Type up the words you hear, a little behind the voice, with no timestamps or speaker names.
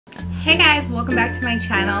Hey guys, welcome back to my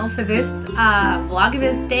channel. For this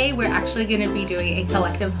VlogMas day, we're actually going to be doing a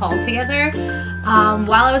collective haul together.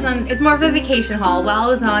 While I was on, it's more of a vacation haul. While I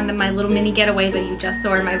was on my little mini getaway that you just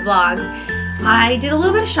saw in my vlogs, I did a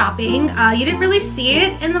little bit of shopping. You didn't really see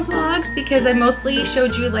it in the vlogs because I mostly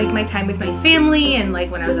showed you like my time with my family and like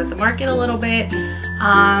when I was at the market a little bit.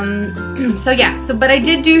 But I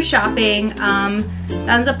did do shopping.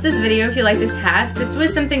 Thumbs up this video if you like this hat. This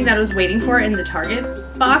was something that I was waiting for in the Target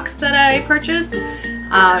box that I purchased.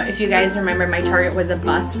 If you guys remember, my Target was a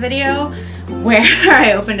bust video where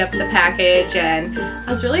I opened up the package and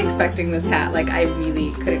I was really expecting this hat. Like, I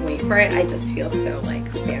really couldn't wait for it. I just feel so like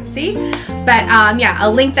fancy. But yeah,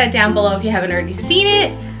 I'll link that down below if you haven't already seen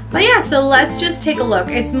it. But yeah, so let's just take a look.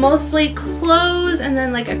 It's mostly clothes and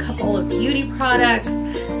then like a couple of beauty products.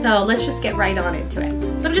 So let's just get right on into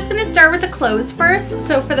it. So I'm just gonna start with the clothes first.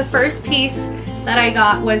 So for the first piece that I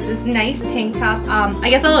got was this nice tank top. I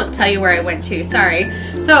guess I'll tell you where I went to, sorry.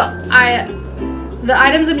 So the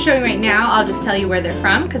items I'm showing right now, I'll just tell you where they're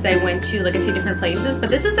from because I went to like a few different places. But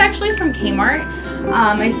this is actually from Kmart.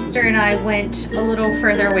 My sister and I went a little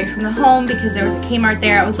further away from the home because there was a Kmart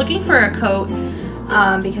there. I was looking for a coat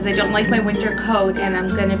because I don't like my winter coat and I'm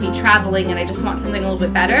gonna be traveling and I just want something a little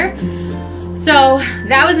bit better. So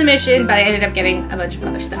that was the mission, but I ended up getting a bunch of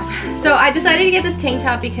other stuff. So I decided to get this tank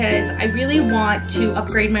top because I really want to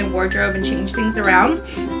upgrade my wardrobe and change things around.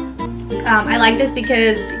 I like this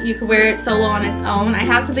because you could wear it solo on its own. I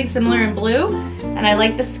have something similar in blue, and I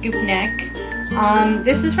like the scoop neck.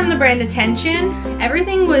 This is from the brand Attention.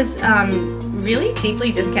 Everything was really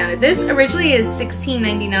deeply discounted. This originally is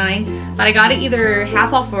 $16.99, but I got it either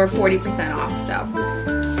half off or 40% off. So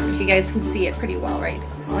if you guys can see it pretty well right now.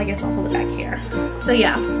 Well, I guess I'll hold it back here. So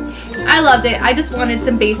yeah, I loved it. I just wanted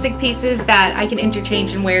some basic pieces that I can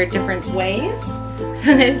interchange and wear different ways.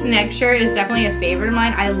 This neck shirt is definitely a favorite of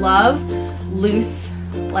mine. I love loose,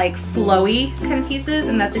 like flowy kind of pieces,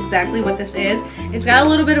 and that's exactly what this is. It's got a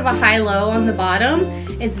little bit of a high-low on the bottom.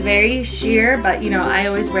 It's very sheer, but you know, I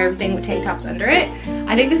always wear everything with tank tops under it.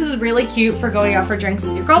 I think this is really cute for going out for drinks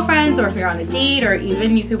with your girlfriends, or if you're on a date, or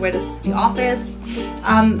even you could wear this to the office.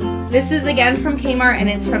 This is again from Kmart, and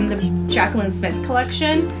it's from the Jacqueline Smith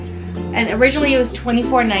collection. And originally it was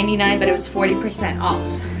 $24.99, but it was 40% off.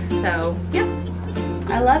 So yeah,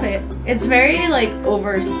 I love it. It's very like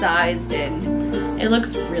oversized and it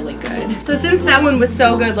looks really good. So since that one was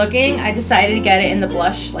so good looking, I decided to get it in the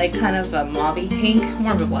blush, like kind of a mauvey pink,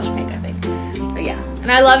 more of a blush pink I think. So yeah,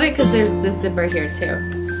 and I love it because there's this zipper here too.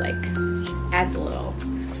 It's like adds a little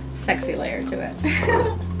sexy layer to it.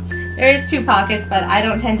 There is 2 pockets, but I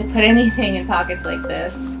don't tend to put anything in pockets like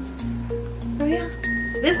this. So yeah.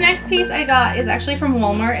 This next piece I got is actually from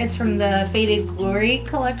Walmart. It's from the Faded Glory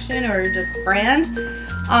collection or just brand.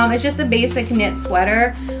 It's just a basic knit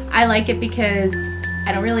sweater. I like it because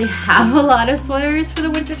I don't really have a lot of sweaters for the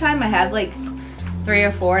winter time. I have like 3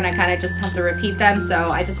 or 4 and I kind of just have to repeat them. So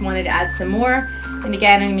I just wanted to add some more. And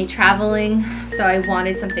again, I'm going to be traveling, so I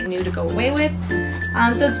wanted something new to go away with.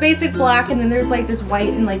 So it's basic black, and then there's like this white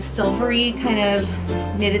and like silvery kind of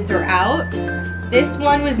knitted throughout. This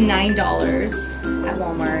one was $9 at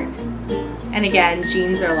Walmart. And again,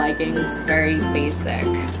 jeans or leggings, very basic.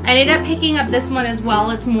 I ended up picking up this one as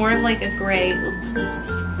well. It's more of like a gray,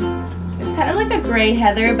 it's kind of like a gray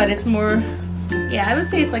heather, but it's more, yeah, I would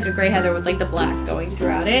say it's like a gray heather with like the black going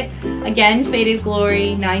throughout it. Again, Faded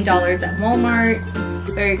Glory, $9 at Walmart.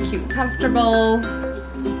 Very cute, comfortable.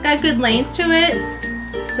 It's got good length to it,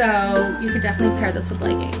 so you could definitely pair this with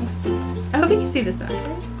leggings. I hope you can see this one.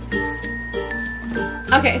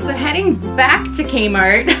 Okay, so heading back to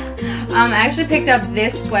Kmart, I actually picked up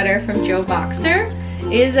this sweater from Joe Boxer.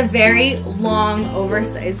 It is a very long,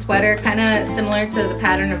 oversized sweater, kind of similar to the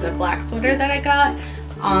pattern of the black sweater that I got,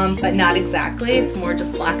 but not exactly. It's more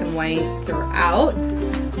just black and white throughout.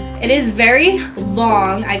 It is very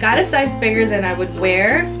long. I got a size bigger than I would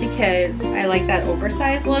wear because I like that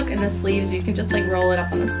oversized look, and the sleeves, you can just like roll it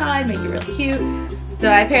up on the side, make it real cute.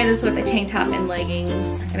 So I paired this with a tank top and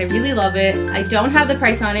leggings, and I really love it. I don't have the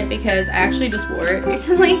price on it because I actually just wore it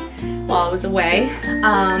recently while I was away.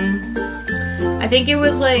 I think it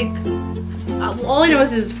was like, all I know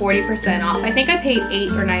is it was 40% off. I think I paid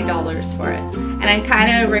 $8 or $9 for it. And I'm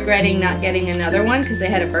kind of regretting not getting another one because they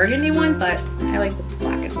had a burgundy one, but I like the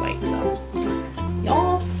black and white, so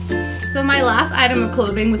y'all. So my last item of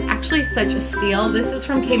clothing was actually such a steal. This is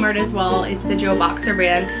from Kmart as well. It's the Joe Boxer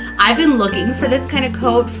brand. I've been looking for this kind of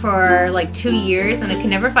coat for like 2 years and I could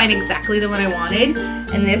never find exactly the one I wanted.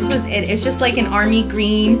 And this was it. It's just like an army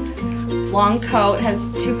green long coat. It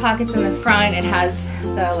has 2 pockets in the front. It has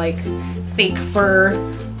the like fake fur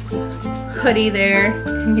hoodie there.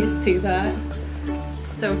 Can you see that?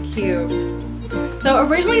 So cute. So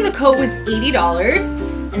originally the coat was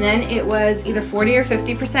 $80 and then it was either 40 or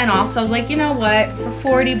 50% off. So I was like, you know what, for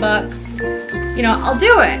 40 bucks, you know, I'll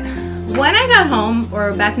do it. When I got home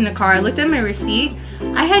or back in the car, I looked at my receipt.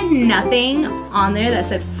 I had nothing on there that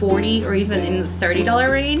said 40 or even in the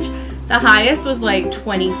 $30 range. The highest was like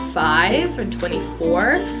 25 or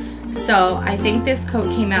 24. So I think this coat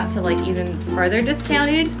came out to like even further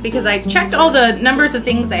discounted because I checked all the numbers of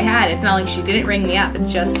things I had. It's not like she didn't ring me up.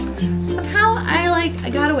 It's just somehow I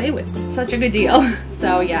got away with such a good deal.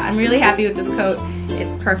 So yeah, I'm really happy with this coat.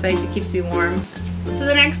 It's perfect. It keeps me warm. So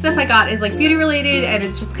the next stuff I got is like beauty related and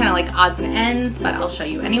it's just kind of like odds and ends, but I'll show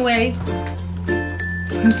you anyway.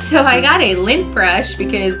 So I got a lint brush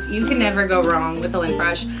because you can never go wrong with a lint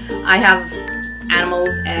brush. I have animals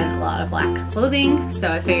and a lot of black clothing,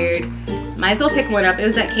 so I figured might as well pick one up. It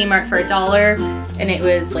was at Kmart for $1 and it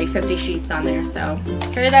was like 50 sheets on there, so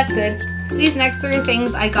figured that's good. These next three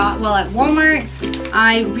things I got while at Walmart.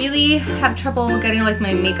 I really have trouble getting like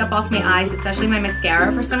my makeup off my eyes, especially my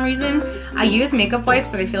mascara for some reason. I use makeup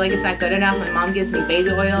wipes and I feel like it's not good enough. My mom gives me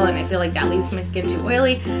baby oil and I feel like that leaves my skin too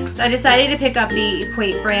oily. So I decided to pick up the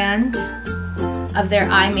Equate brand of their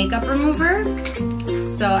eye makeup remover.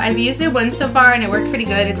 So I've used it once so far and it worked pretty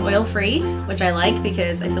good. It's oil free, which I like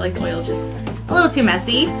because I feel like the oil is just a little too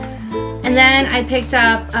messy. And then I picked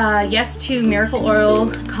up Yes to Miracle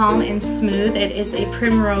Oil Calm and Smooth. It is a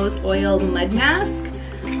primrose oil mud mask.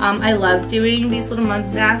 I love doing these little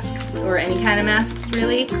mud masks, or any kind of masks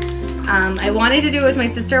really. I wanted to do it with my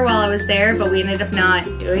sister while I was there, but we ended up not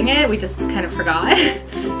doing it. We just kind of forgot.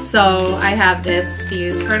 So I have this to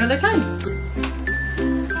use for another time.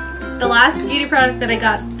 The last beauty product that I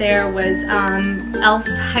got there was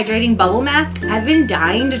e.l.f.'s Hydrating Bubble Mask. I've been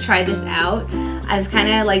dying to try this out. I've kind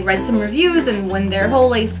of like read some reviews, and when their whole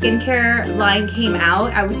like skincare line came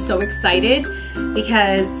out, I was so excited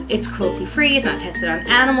because it's cruelty free, it's not tested on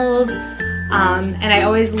animals, and I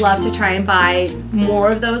always love to try and buy more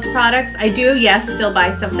of those products. I do, yes, still buy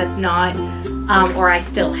stuff that's not, or I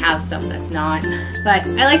still have stuff that's not, but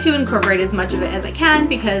I like to incorporate as much of it as I can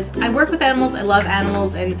because I work with animals, I love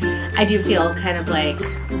animals, and I do feel kind of like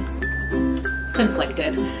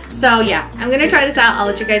conflicted. So yeah, I'm gonna try this out. I'll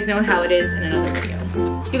let you guys know how it is in another video.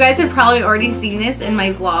 You guys have probably already seen this in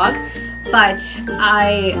my vlog, but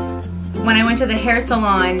when I went to the hair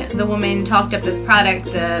salon, the woman talked up this product,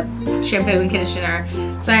 the shampoo and conditioner,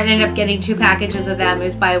 so I ended up getting 2 packages of them. It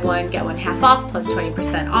was buy one, get one half off, plus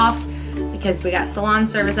 20% off, because we got salon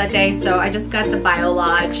service that day. So I just got the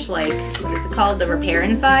BioLodge, like, what is it called? The Repair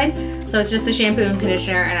Inside. So it's just the shampoo and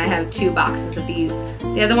conditioner, and I have 2 boxes of these.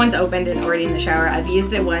 The other one's opened and already in the shower. I've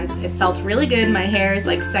used it once. It felt really good. My hair is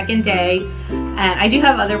like second day. And I do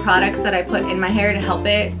have other products that I put in my hair to help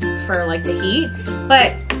it for like the heat.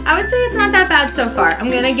 But I would say it's not that bad so far.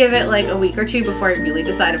 I'm gonna give it like a week or 2 before I really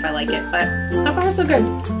decide if I like it. But so far so good.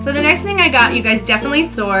 So the next thing I got, you guys definitely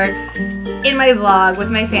saw in my vlog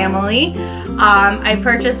with my family. I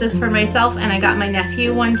purchased this for myself and I got my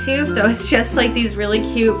nephew one too. So it's just like these really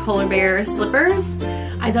cute polar bear slippers.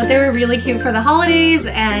 I thought they were really cute for the holidays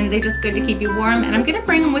and they're just good to keep you warm. And I'm gonna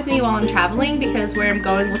bring them with me while I'm traveling because where I'm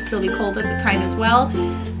going will still be cold at the time as well.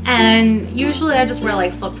 And usually I just wear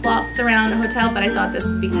like flip-flops around the hotel, but I thought this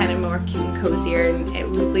would be kind of more cute and cozier, and it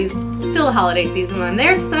would be still a holiday season when I'm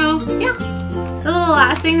there, so yeah. So the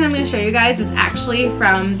last thing that I'm gonna show you guys is actually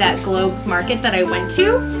from that Globe market that I went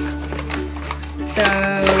to. So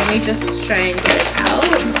let me just try and get it out.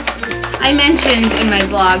 I mentioned in my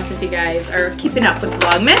vlogs, if you guys are keeping up with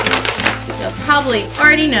VlogMas, you'll probably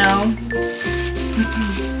already know.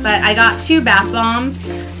 But I got 2 bath bombs,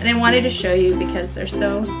 and I wanted to show you because they're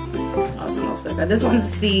so, oh, it smells so good. This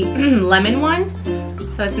one's the lemon one,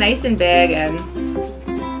 so it's nice and big, and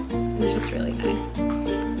it's just really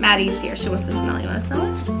nice. Maddie's here, she wants to smell it. You want to smell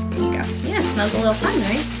it? There you go. Yeah, it smells a little fun,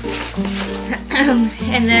 right?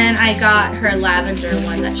 And then I got her lavender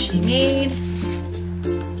one that she made.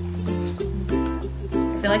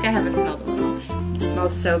 I feel like I haven't smelled it. It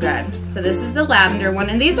smells so good. So this is the lavender one,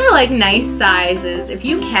 and these are like nice sizes. If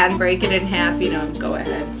you can break it in half, you know, go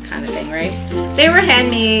ahead kind of thing, right? They were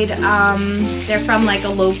handmade. They're from like a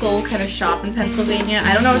local kind of shop in Pennsylvania.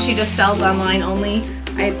 I don't know if she just sells online only.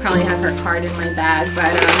 I probably have her card in my bag,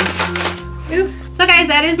 but so guys,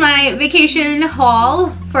 that is my vacation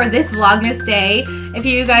haul for this Vlogmas day. If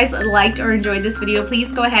you guys liked or enjoyed this video,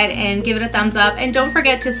 please go ahead and give it a thumbs up, and don't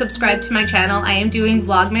forget to subscribe to my channel. I am doing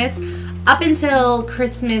Vlogmas up until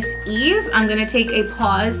Christmas Eve. I'm gonna take a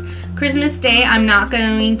pause. Christmas Day, I'm not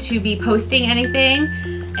going to be posting anything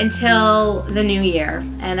until the new year,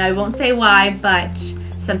 and I won't say why, but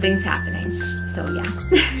something's happening. So yeah.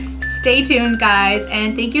 Stay tuned, guys,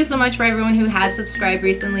 and thank you so much for everyone who has subscribed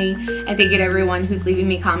recently, and thank you to everyone who's leaving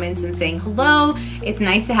me comments and saying hello. It's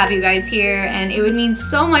nice to have you guys here, and it would mean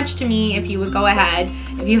so much to me if you would go ahead,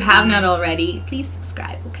 if you have not already, please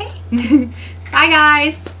subscribe, okay? Bye,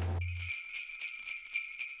 guys.